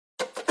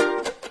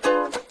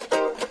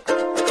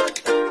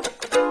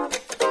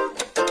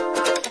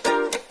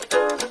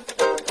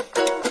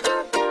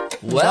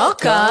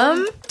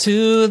Welcome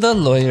to the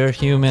Lawyer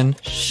Human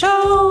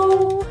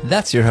Show.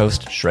 That's your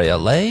host, Shreya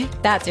Lay.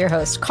 That's your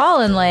host,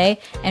 Colin Lay,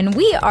 and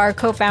we are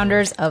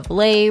co-founders of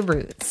Lay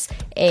Roots,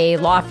 a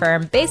law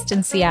firm based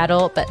in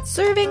Seattle, but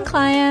serving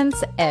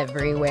clients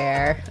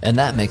everywhere. And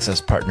that makes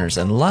us partners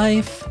in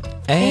life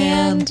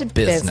and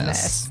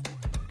business.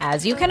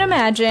 As you can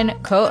imagine,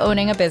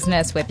 co-owning a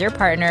business with your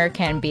partner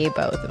can be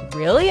both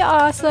really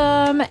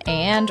awesome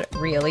and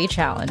really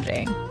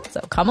challenging. So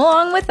come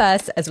along with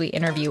us as we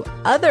interview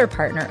other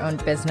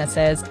partner-owned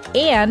businesses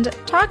and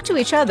talk to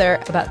each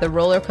other about the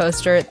roller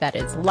coaster that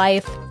is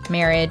life,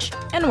 marriage,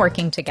 and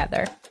working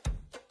together.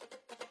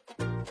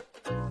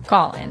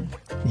 Colin.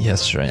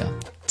 Yes,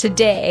 Shreya.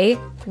 Today,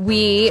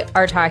 we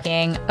are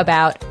talking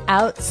about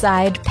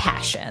outside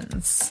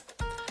passions.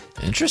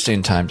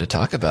 Interesting time to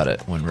talk about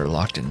it when we're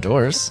locked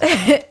indoors.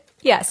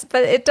 Yes,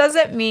 but it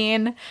doesn't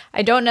mean,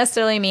 I don't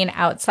necessarily mean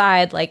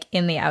outside, like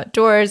in the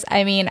outdoors.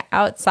 I mean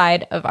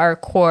outside of our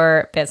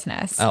core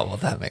business. Oh, well,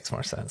 that makes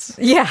more sense.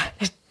 Yeah,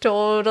 it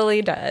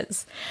totally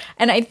does.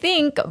 And I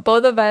think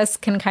both of us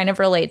can kind of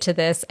relate to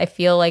this. I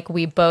feel like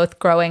we both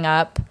growing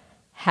up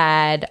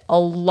had a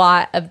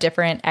lot of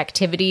different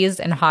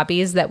activities and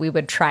hobbies that we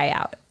would try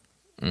out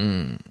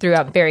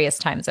throughout various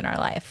times in our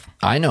life.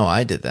 I know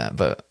I did that,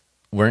 but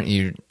weren't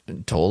you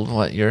told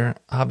what your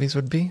hobbies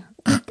would be?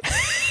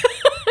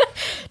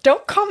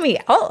 Don't call me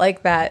out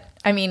like that.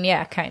 I mean,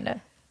 yeah, kind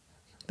of.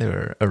 They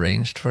were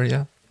arranged for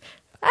you?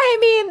 I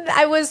mean,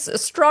 I was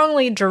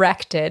strongly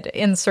directed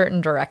in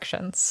certain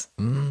directions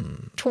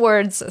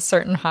towards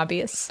certain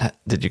hobbies.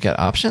 Did you get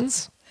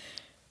options?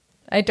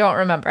 I don't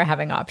remember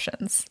having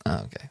options.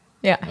 Oh, okay.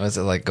 Yeah. Was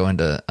it like going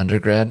to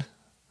undergrad?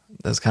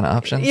 Those kind of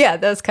options? Yeah,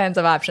 those kinds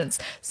of options.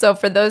 So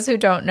for those who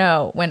don't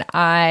know, when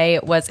I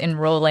was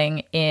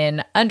enrolling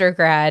in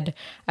undergrad,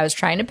 I was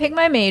trying to pick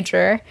my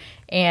major,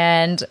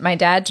 and my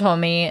dad told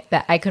me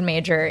that I could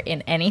major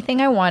in anything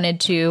I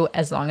wanted to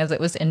as long as it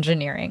was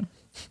engineering.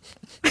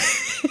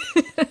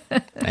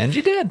 And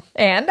you did.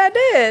 And I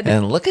did.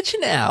 And look at you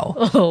now.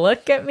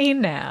 Look at me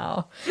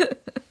now.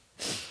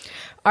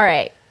 All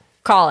right,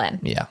 Colin.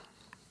 Yeah.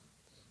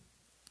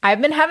 I've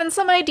been having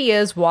some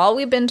ideas while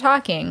we've been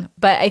talking,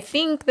 but I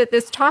think that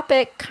this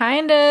topic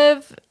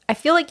I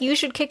feel like you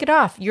should kick it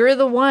off. You're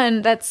the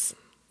one that's,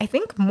 I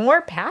think,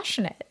 more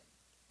passionate.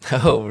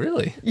 Oh,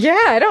 really?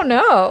 Yeah, I don't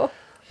know.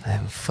 I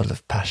am full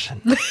of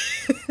passion.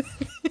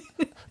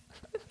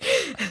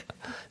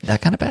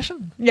 That kind of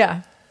passion?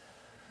 Yeah.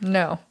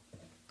 No.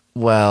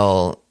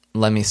 Well,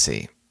 let me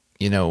see.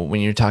 You know,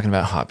 when you're talking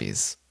about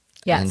hobbies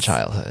Yes. in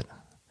childhood,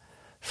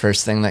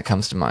 first thing that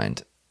comes to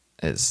mind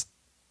is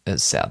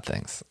sad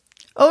things.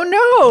 Oh,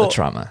 no. The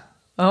trauma.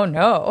 Oh,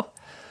 no.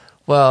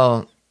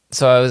 Well,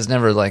 so I was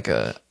never like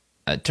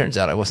it turns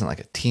out I wasn't like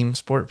a team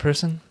sport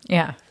person.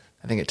 Yeah.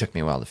 I think it took me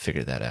a while to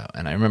figure that out.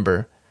 And I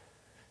remember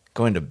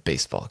going to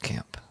baseball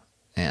camp,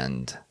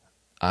 and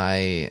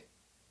I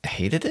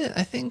hated it,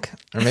 I think.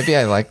 Or maybe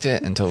I liked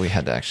it until we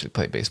had to actually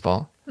play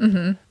baseball.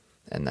 Mm-hmm.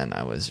 And then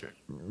I was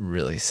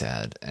really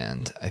sad.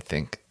 And I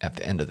think at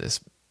the end of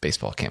this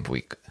baseball camp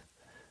week,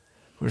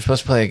 we were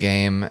supposed to play a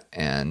game,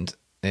 and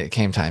it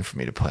came time for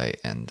me to play.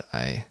 And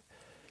I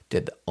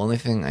did the only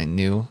thing I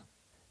knew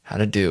how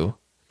to do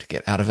to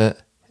get out of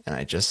it. And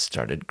I just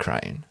started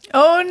crying.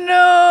 Oh,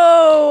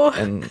 no.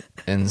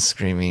 And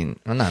screaming.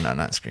 Well, no,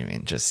 not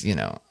screaming. Just,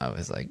 I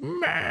was like,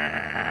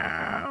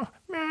 meow,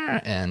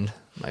 meow. And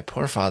my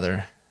poor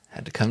father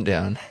had to come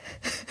down.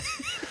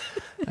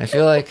 I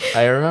feel like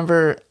I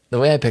remember the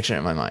way I picture it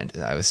in my mind.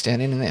 I was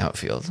standing in the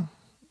outfield,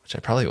 which I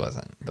probably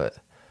wasn't,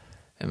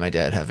 and my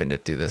dad having to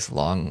do this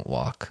long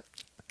walk.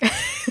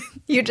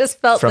 You just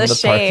felt from the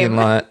shame. parking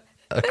lot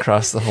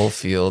across the whole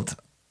field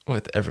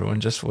with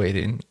everyone just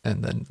waiting,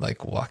 and then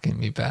like walking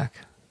me back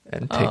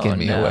and taking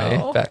me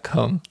away back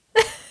home.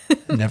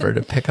 Never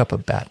to pick up a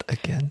bat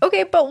again.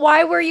 Okay, but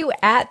why were you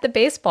at the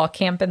baseball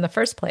camp in the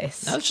first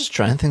place? I was just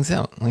trying things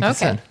out, like I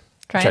said.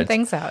 Trying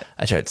things out.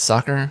 I tried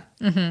soccer.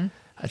 Mm-hmm.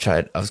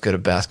 I was good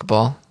at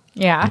basketball.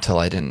 Yeah. Until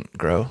I didn't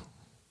grow.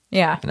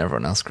 Yeah. And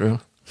everyone else grew.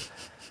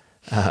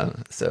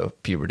 So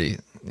puberty,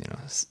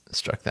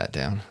 struck that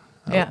down.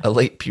 Yeah. A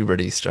late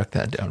puberty struck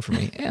that down for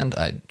me, and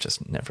I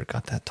just never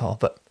got that tall.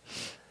 But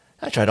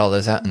I tried all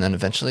those out, and then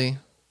eventually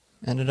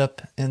ended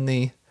up in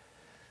the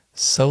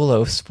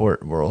solo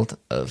sport world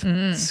of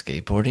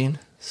skateboarding,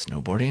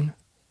 snowboarding.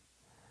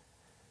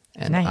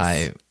 And Nice.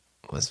 I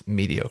was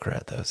mediocre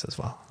at those as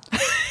well.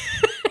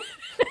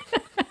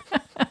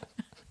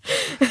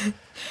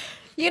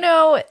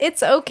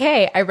 It's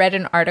okay. I read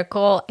an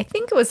article, I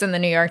think it was in the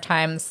New York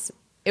Times.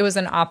 It was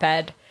an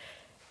op-ed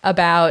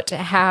about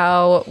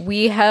how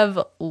we have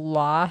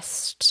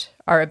lost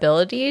our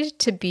ability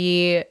to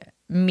be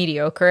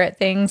mediocre at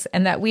things,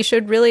 and that we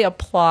should really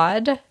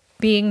applaud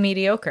being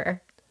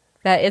mediocre.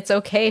 That it's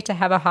okay to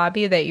have a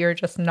hobby that you're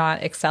just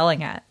not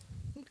excelling at.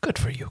 Good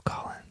for you,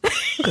 Colin.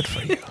 Good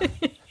for you.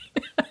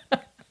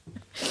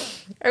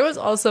 I was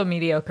also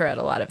mediocre at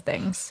a lot of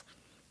things.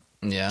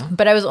 Yeah.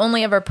 but I was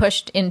only ever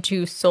pushed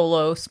into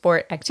solo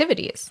sport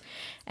activities.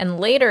 And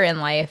later in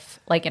life,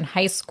 like in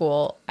high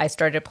school, I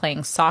started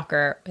playing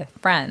soccer with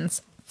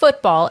friends,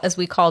 football, as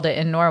we called it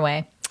in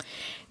Norway.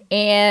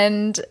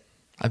 And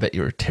I bet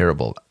you were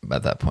terrible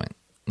at that point.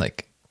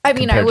 Like, I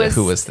mean, compared to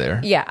who was there.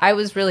 Yeah, I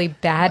was really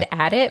bad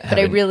at it, but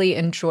I really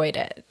enjoyed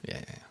it.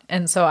 Yeah.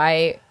 And so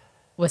I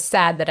was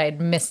sad that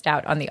I'd missed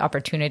out on the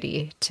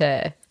opportunity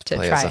to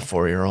Play try. as a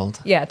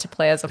 4-year-old. Yeah, to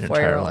play as a Your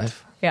entire 4-year-old.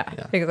 life. Yeah,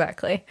 Yeah.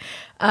 exactly.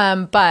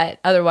 But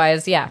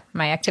otherwise, yeah,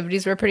 my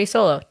activities were pretty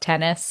solo.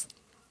 Tennis,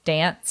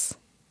 dance.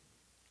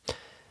 I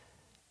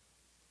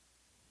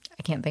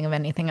can't think of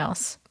anything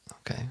else.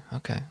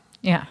 Okay.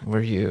 Yeah.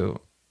 Were you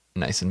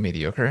nice and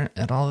mediocre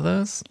at all of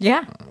those?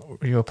 Yeah.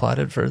 Were you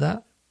applauded for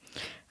that?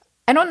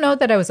 I don't know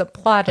that I was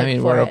applauded I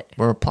mean, for it.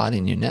 we're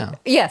applauding you now.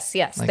 Yes.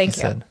 Like Thank you you.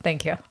 said.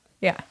 Thank you.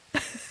 Yeah.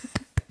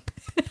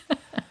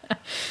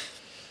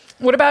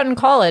 What about in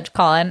college,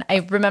 Colin?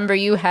 I remember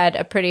you had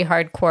a pretty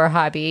hardcore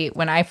hobby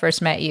when I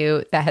first met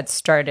you that had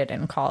started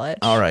in college.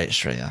 All right,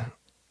 Shreya.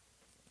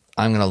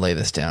 I'm going to lay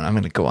this down. I'm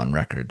going to go on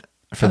record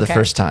for the Okay.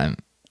 first time.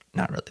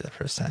 Not really the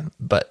first time,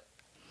 but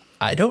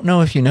I don't know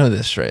if you know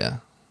this,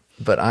 Shreya,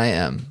 but I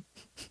am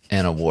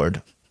an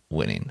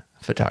award-winning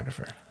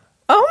photographer.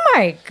 Oh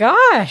my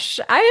gosh.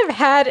 I have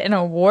had an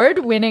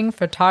award-winning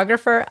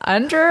photographer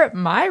under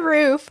my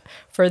roof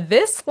for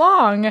this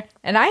long,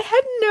 and I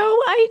had no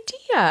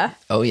idea.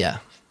 Oh, yeah.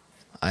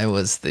 I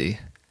was the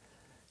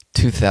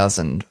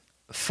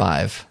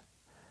 2005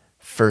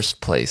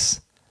 first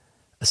place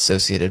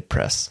Associated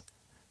Press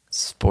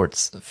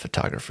sports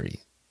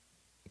photography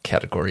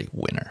category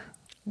winner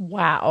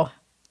Wow.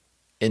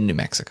 in New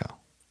Mexico.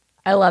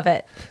 I love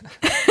it.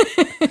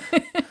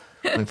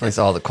 We placed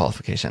all the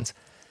qualifications.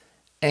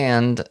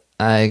 And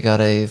I got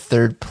a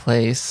third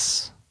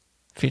place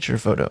feature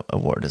photo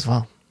award as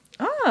well.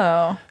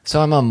 Oh,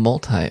 So I'm a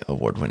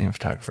multi-award winning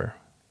photographer.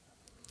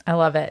 I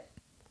love it.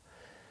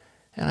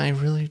 And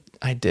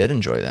I did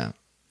enjoy that.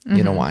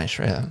 You know why,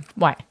 Shreya?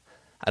 Why?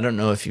 I don't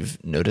know if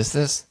you've noticed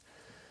this,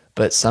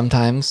 but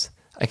sometimes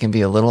I can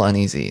be a little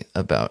uneasy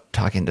about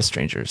talking to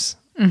strangers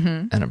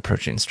and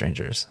approaching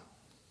strangers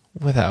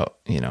without,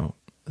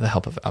 the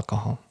help of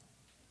alcohol.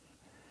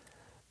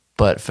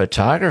 But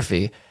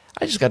photography,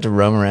 I just got to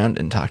roam around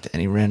and talk to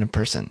any random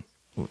person.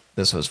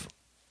 This was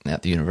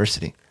at the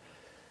university.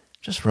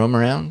 Just roam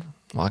around,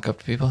 walk up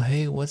to people.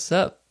 Hey, what's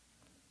up?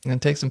 I'm going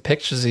to take some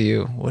pictures of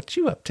you. What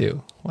you up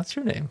to? What's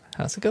your name?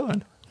 How's it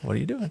going? What are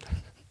you doing?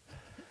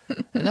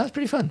 And that was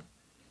pretty fun.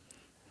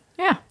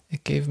 Yeah.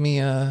 It gave me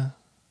An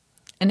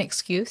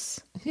excuse.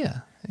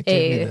 it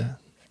gave me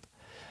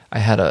I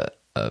had a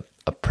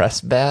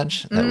press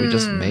badge that we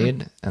just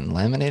made and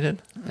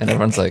laminated. And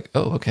everyone's like,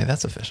 oh, okay,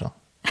 that's official.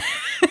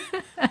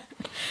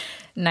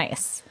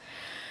 Nice.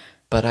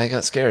 But I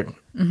got scared.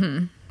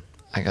 Mm-hmm.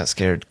 I got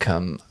scared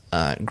come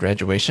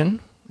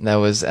graduation. That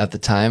was at the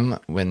time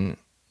when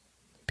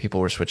people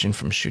were switching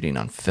from shooting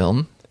on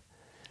film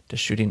to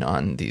shooting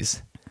on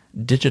these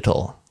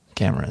digital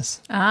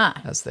cameras,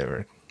 as they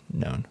were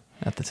known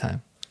at the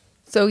time.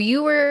 So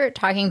you were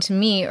talking to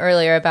me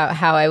earlier about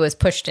how I was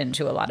pushed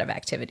into a lot of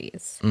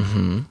activities.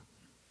 Mm-hmm.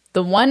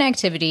 The one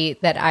activity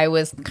that I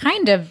was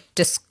kind of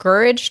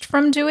discouraged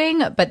from doing,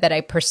 but that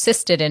I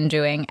persisted in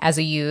doing as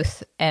a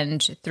youth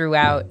and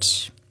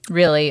throughout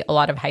really a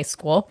lot of high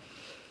school,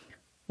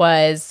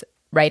 was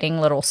writing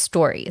little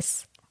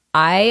stories.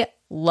 I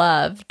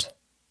loved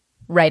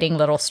writing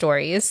little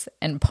stories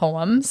and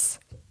poems,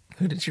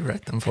 Who did you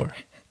write them for?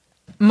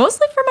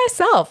 mostly for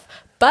myself.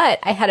 But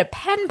I had a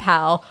pen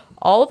pal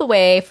all the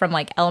way from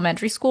like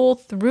elementary school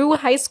through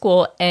high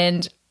school,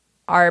 and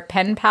our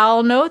pen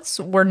pal notes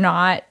were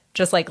not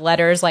just like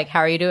letters like, how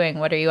are you doing?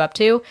 What are you up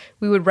to?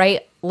 We would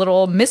write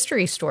little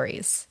mystery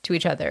stories to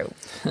each other.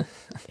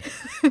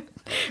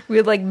 We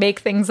would like make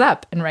things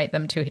up and write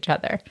them to each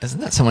other. Isn't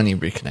that someone you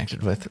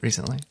reconnected with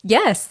recently?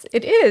 Yes,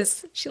 it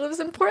is. She lives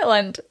in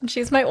Portland, and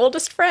she's my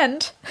oldest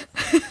friend.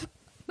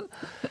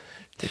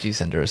 Did you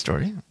send her a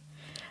story?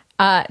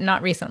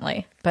 Not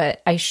recently,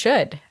 but I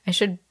should. I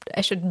should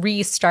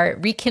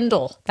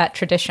rekindle that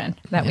tradition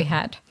that we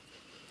had.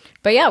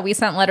 But yeah, we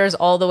sent letters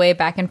all the way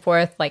back and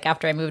forth, like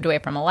after I moved away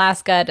from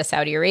Alaska to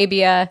Saudi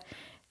Arabia,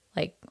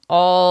 like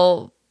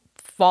all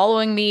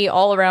following me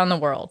all around the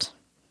world.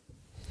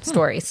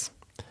 Stories.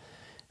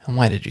 And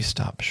why did you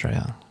stop,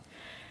 Shreya?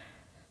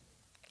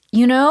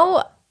 You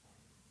know,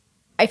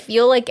 I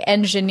feel like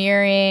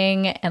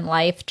engineering and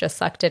life just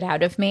sucked it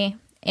out of me.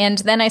 And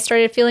then I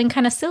started feeling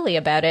kind of silly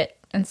about it.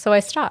 And so I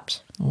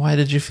stopped. Why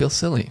did you feel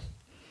silly?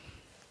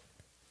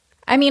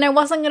 I mean, I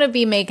wasn't going to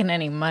be making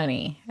any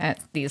money at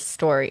these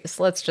stories.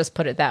 Let's just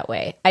put it that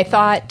way. I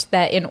thought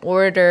that in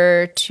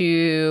order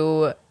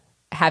to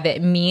have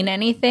it mean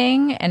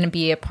anything and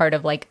be a part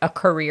of like a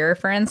career,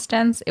 for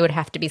instance, it would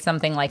have to be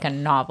something like a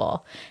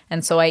novel.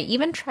 And so I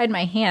even tried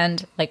my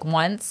hand like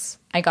once.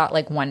 I got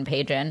like one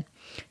page in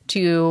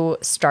to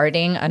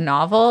starting a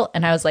novel.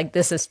 And I was like,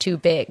 this is too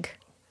big.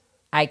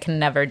 I can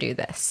never do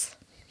this.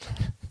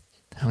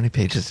 How many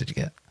pages did you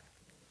get?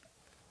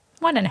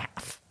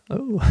 1.5.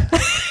 Oh.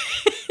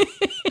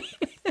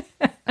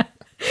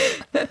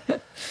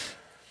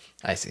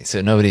 see.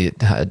 So nobody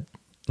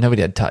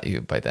had taught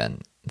you by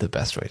then the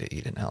best way to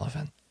eat an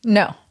elephant.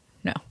 No,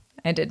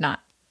 I did not.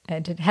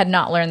 Had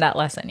not learned that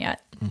lesson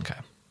yet. Okay.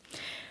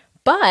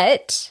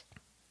 But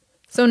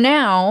so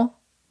now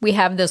we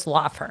have this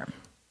law firm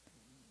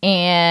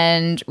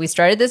and we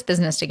started this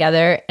business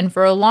together. And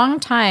for a long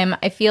time,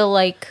 I feel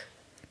like,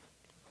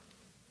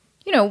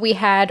 we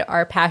had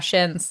our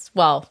passions.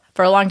 Well,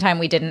 for a long time,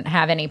 we didn't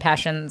have any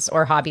passions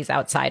or hobbies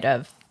outside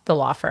of the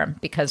law firm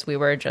because we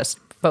were just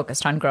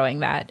focused on growing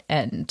that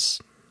and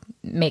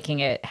making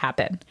it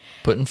happen.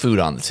 Putting food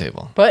on the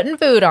table. Putting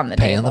food on the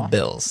Paying table. the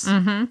bills.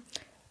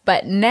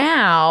 But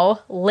now,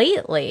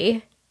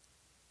 lately,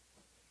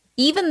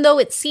 even though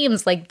it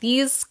seems like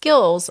these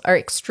skills are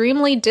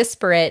extremely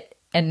disparate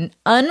and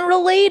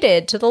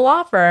unrelated to the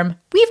law firm,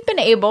 we've been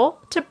able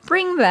to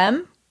bring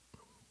them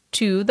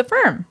to the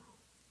firm,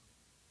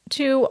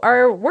 to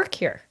our work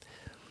here.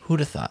 Who'd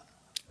have thought?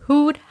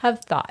 Who'd have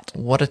thought?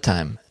 What a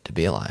time to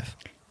be alive.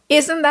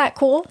 Isn't that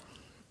cool?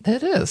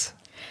 It is.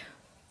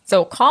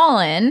 So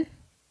Colin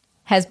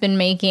has been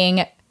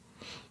making,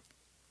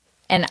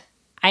 and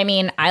I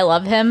mean, I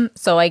love him,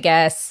 so I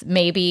guess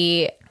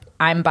maybe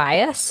I'm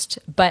biased,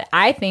 but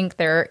I think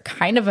they're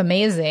kind of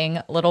amazing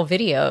little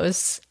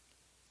videos,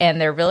 and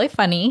they're really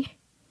funny,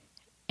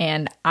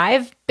 and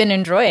I've been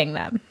enjoying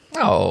them.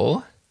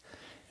 Oh,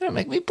 you don't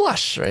make me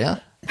blush,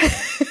 Shreya.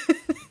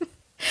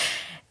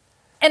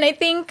 And I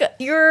think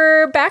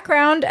your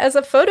background as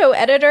a photo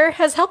editor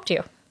has helped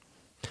you.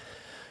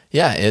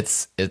 Yeah,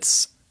 it's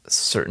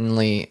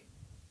certainly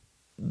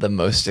the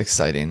most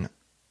exciting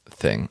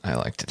thing I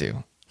like to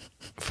do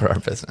for our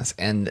business.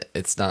 And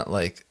it's not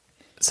like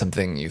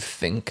something you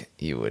think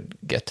you would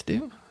get to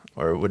do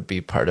or would be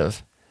part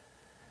of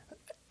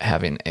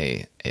having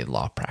a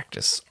law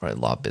practice or a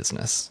law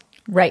business.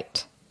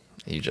 Right.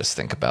 You just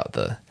think about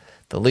the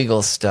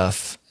legal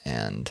stuff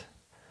and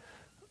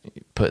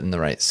putting the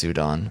right suit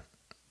on,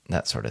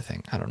 that sort of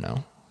thing. I don't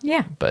know.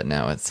 Yeah. But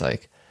now it's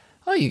like,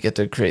 oh, you get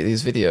to create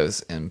these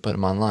videos and put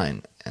them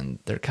online. And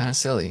they're kind of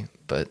silly,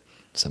 but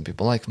some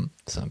people like them.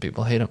 Some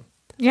people hate them.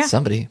 Yeah.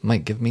 Somebody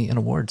might give me an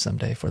award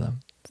someday for them.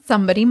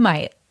 Somebody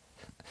might.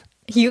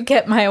 You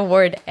get my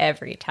award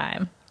every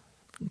time.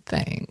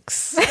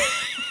 Thanks.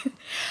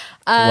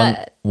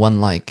 One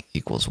like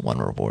equals one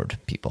reward,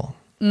 people.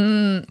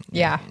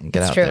 Yeah, Get it's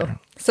out true. there.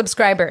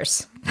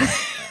 Subscribers.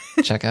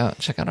 Check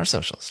out our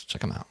socials.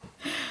 Check them out.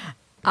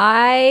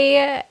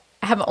 I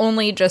have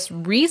only just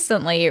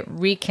recently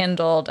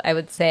rekindled, I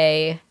would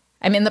say,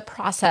 I'm in the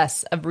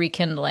process of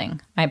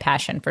rekindling my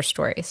passion for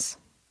stories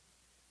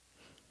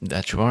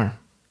That you are.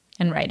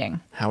 and writing.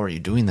 How are you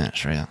doing that,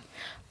 Shreya?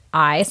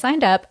 I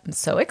signed up, I'm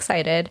so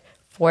excited,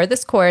 for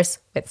this course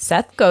with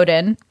Seth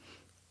Godin.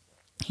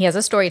 He has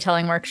a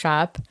storytelling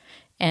workshop,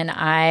 and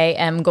I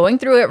am going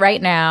through it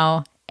right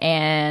now,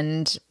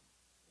 and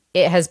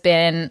it has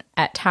been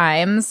at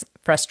times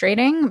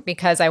frustrating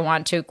because I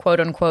want to quote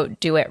unquote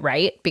do it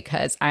right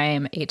because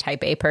I'm a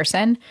type A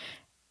person.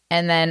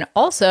 And then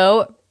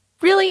also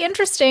really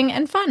interesting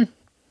and fun.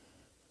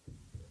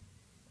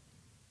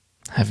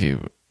 Have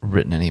you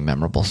written any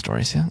memorable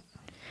stories yet?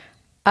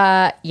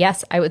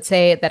 Yes, I would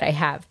say that I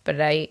have, but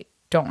I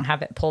don't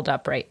have it pulled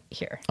up right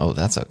here. Oh,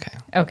 that's okay.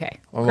 Okay,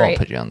 Well, great. we'll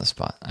put you on the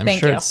spot. I'm Thank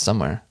sure you. it's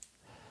somewhere,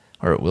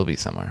 or it will be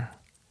somewhere.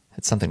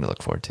 It's something to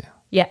look forward to.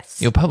 Yes.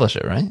 You'll publish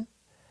it, right?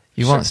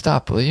 You won't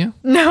stop, will you?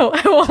 No,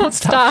 I won't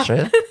stop.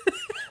 Shreya.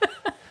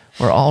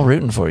 We're all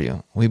rooting for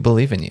you. We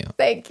believe in you.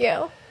 Thank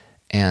you.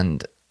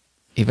 And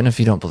even if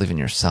you don't believe in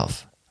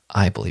yourself,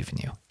 I believe in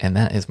you. And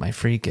that is my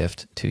free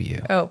gift to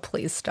you. Oh,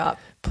 please stop.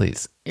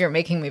 Please, You're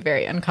making me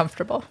very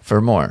uncomfortable. for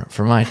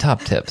my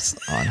top tips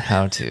on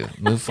how to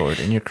move forward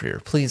in your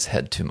career, please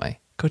head to my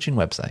coaching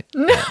website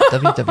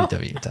at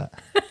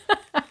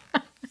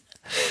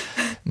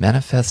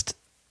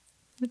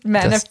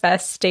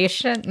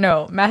Manifestation?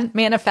 No,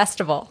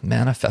 Manifestival.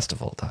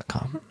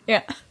 manifestival.com.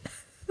 Yeah.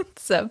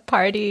 It's a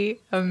party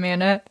of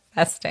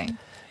manifesting.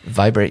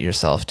 Vibrate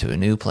yourself to a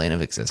new plane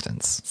of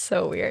existence.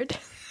 So weird.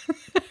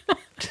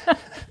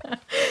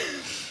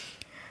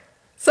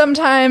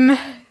 Sometime,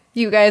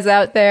 you guys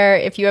out there,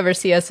 if you ever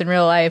see us in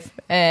real life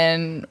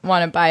and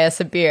want to buy us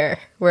a beer,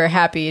 we're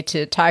happy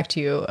to talk to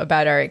you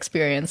about our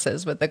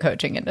experiences with the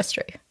coaching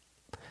industry.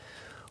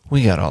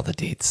 We got all the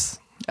deets.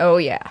 Oh,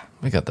 yeah.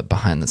 We got the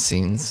behind the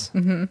scenes,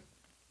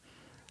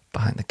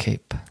 behind the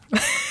cape.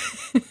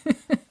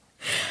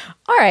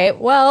 All right.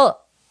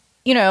 Well,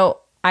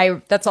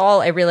 that's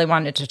all I really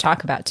wanted to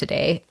talk about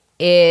today.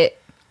 It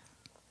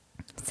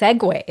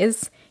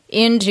segues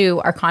into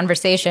our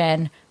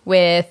conversation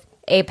with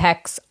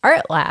Apex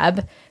Art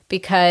Lab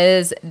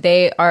because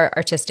they are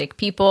artistic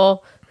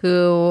people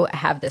who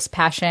have this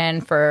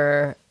passion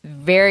for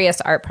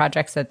various art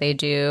projects that they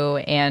do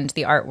and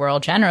the art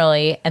world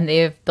generally, and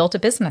they've built a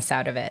business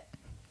out of it.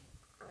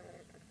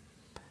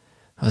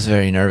 I was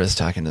very nervous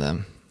talking to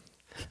them,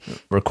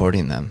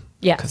 recording them.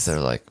 Yes. Because they're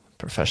like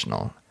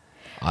professional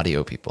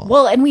audio people.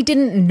 Well, and we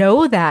didn't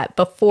know that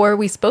before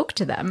we spoke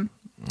to them.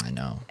 I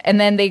know. And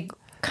then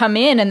come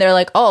in and they're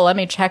like, oh, let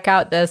me check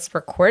out this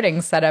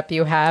recording setup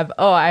you have.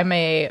 Oh, I'm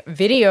a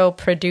video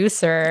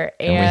producer.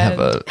 And we have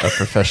a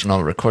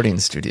professional recording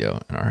studio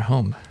in our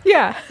home.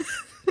 Yeah.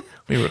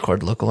 We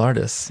record local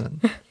artists,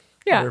 and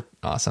Yeah. we're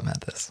awesome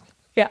at this.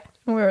 Yeah.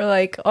 And we were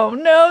like, oh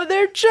no,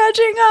 they're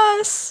judging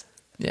us.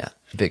 Yeah,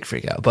 big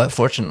freak out. But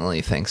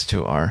fortunately, thanks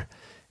to our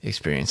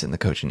experience in the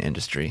coaching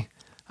industry,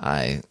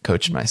 I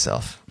coached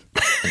myself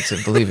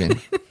into believing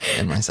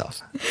in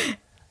myself.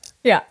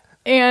 Yeah.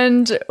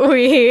 And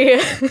we,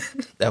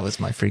 That was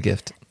my free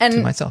gift And-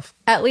 to myself.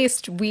 at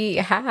least we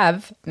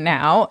have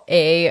now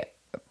a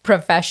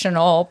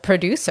professional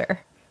producer.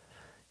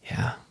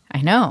 Yeah,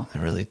 I know. it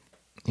really,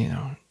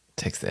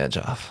 takes the edge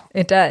off.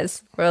 It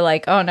does. We're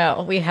like, oh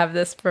no, we have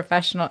this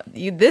professional.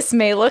 This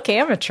may look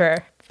amateur,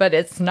 but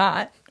it's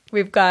not.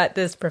 We've got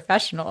this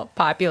professional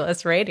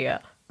Populous Radio.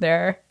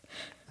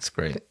 It's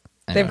great.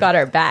 They've got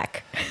our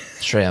back.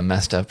 Shreya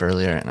messed up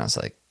earlier, and I was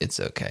like, it's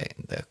okay.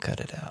 They'll cut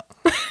it out.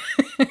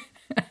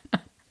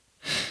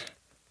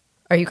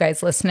 Are you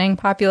guys listening,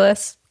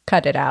 Populous?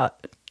 Cut it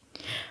out.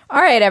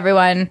 All right,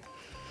 everyone.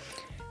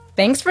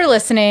 Thanks for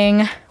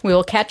listening. We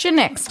will catch you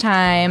next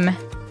time.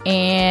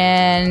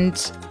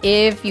 And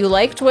if you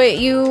liked what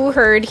you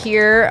heard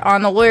here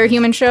on the Lawyer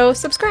Human Show,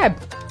 subscribe.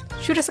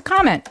 Shoot us a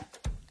comment.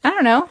 I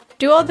don't know.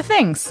 Do all the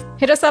things.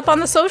 Hit us up on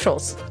the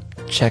socials.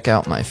 Check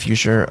out my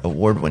future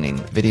award-winning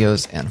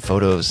videos and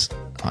photos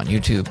on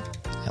YouTube,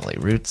 LA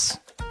Roots,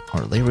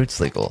 or Lay Roots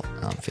Legal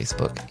on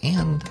Facebook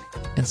and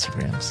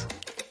Instagrams.